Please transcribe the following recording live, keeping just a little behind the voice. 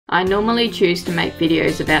I normally choose to make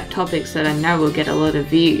videos about topics that I know will get a lot of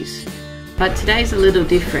views, but today's a little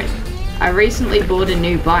different. I recently bought a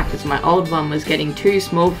new bike as my old one was getting too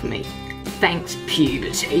small for me. Thanks,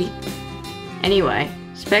 puberty. Anyway,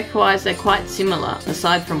 spec-wise they're quite similar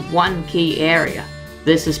aside from one key area,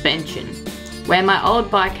 the suspension. Where my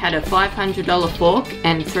old bike had a $500 fork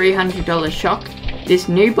and $300 shock, this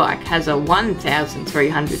new bike has a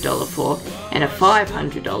 $1,300 fork and a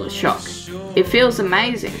 $500 shock. It feels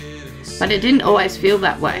amazing, but it didn't always feel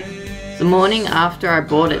that way. The morning after I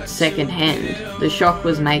bought it second hand, the shock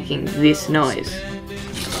was making this noise.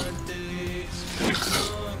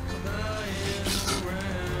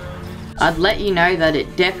 I'd let you know that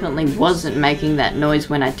it definitely wasn't making that noise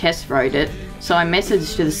when I test rode it, so I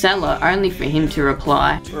messaged to the seller only for him to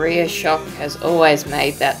reply, "Rear shock has always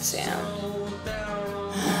made that sound."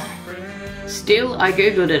 Still, I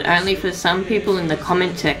googled it only for some people in the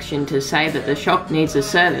comment section to say that the shock needs a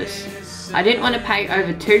service. I didn't want to pay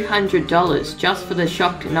over $200 just for the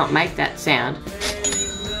shock to not make that sound,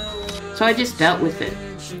 so I just dealt with it.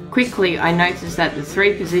 Quickly I noticed that the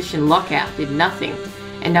 3-position lockout did nothing,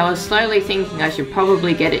 and I was slowly thinking I should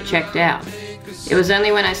probably get it checked out. It was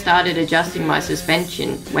only when I started adjusting my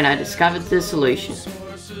suspension when I discovered the solution.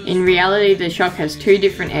 In reality, the shock has 2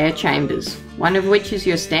 different air chambers, one of which is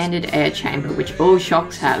your standard air chamber which all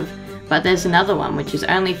shocks have, but there's another one which is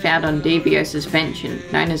only found on DVO suspension,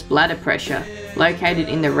 known as bladder pressure, located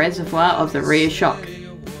in the reservoir of the rear shock.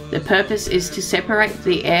 The purpose is to separate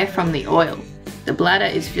the air from the oil. The bladder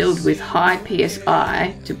is filled with high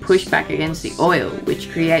PSI to push back against the oil,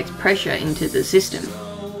 which creates pressure into the system.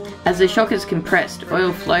 As the shock is compressed,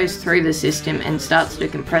 oil flows through the system and starts to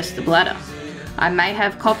compress the bladder. I may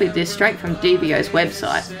have copied this straight from DVO's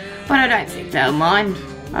website, but I don't think they'll mind,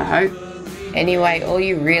 I hope. Anyway, all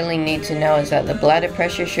you really need to know is that the bladder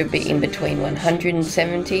pressure should be in between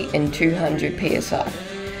 170 and 200 PSI.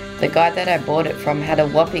 The guy that I bought it from had a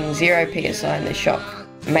whopping 0 PSI in the shock,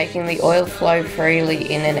 making the oil flow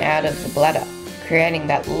freely in and out of the bladder, creating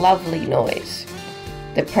that lovely noise.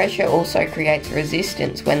 The pressure also creates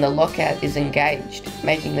resistance when the lockout is engaged,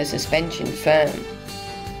 making the suspension firm.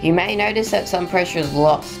 You may notice that some pressure is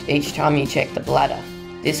lost each time you check the bladder.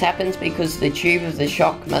 This happens because the tube of the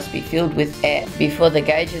shock must be filled with air before the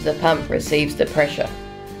gauge of the pump receives the pressure.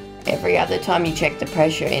 Every other time you check the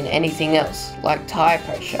pressure in anything else, like tyre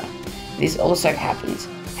pressure, this also happens.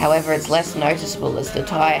 However, it's less noticeable as the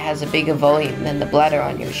tyre has a bigger volume than the bladder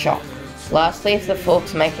on your shock. Lastly, if the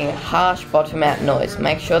fork's making a harsh bottom-out noise,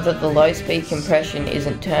 make sure that the low-speed compression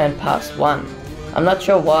isn't turned past 1. I'm not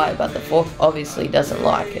sure why, but the fork obviously doesn't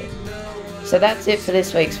like it. So that's it for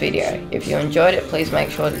this week's video. If you enjoyed it, please make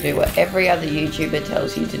sure to do what every other YouTuber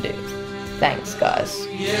tells you to do. Thanks, guys.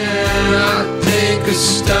 Yeah, I think I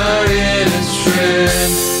started a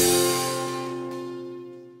trend.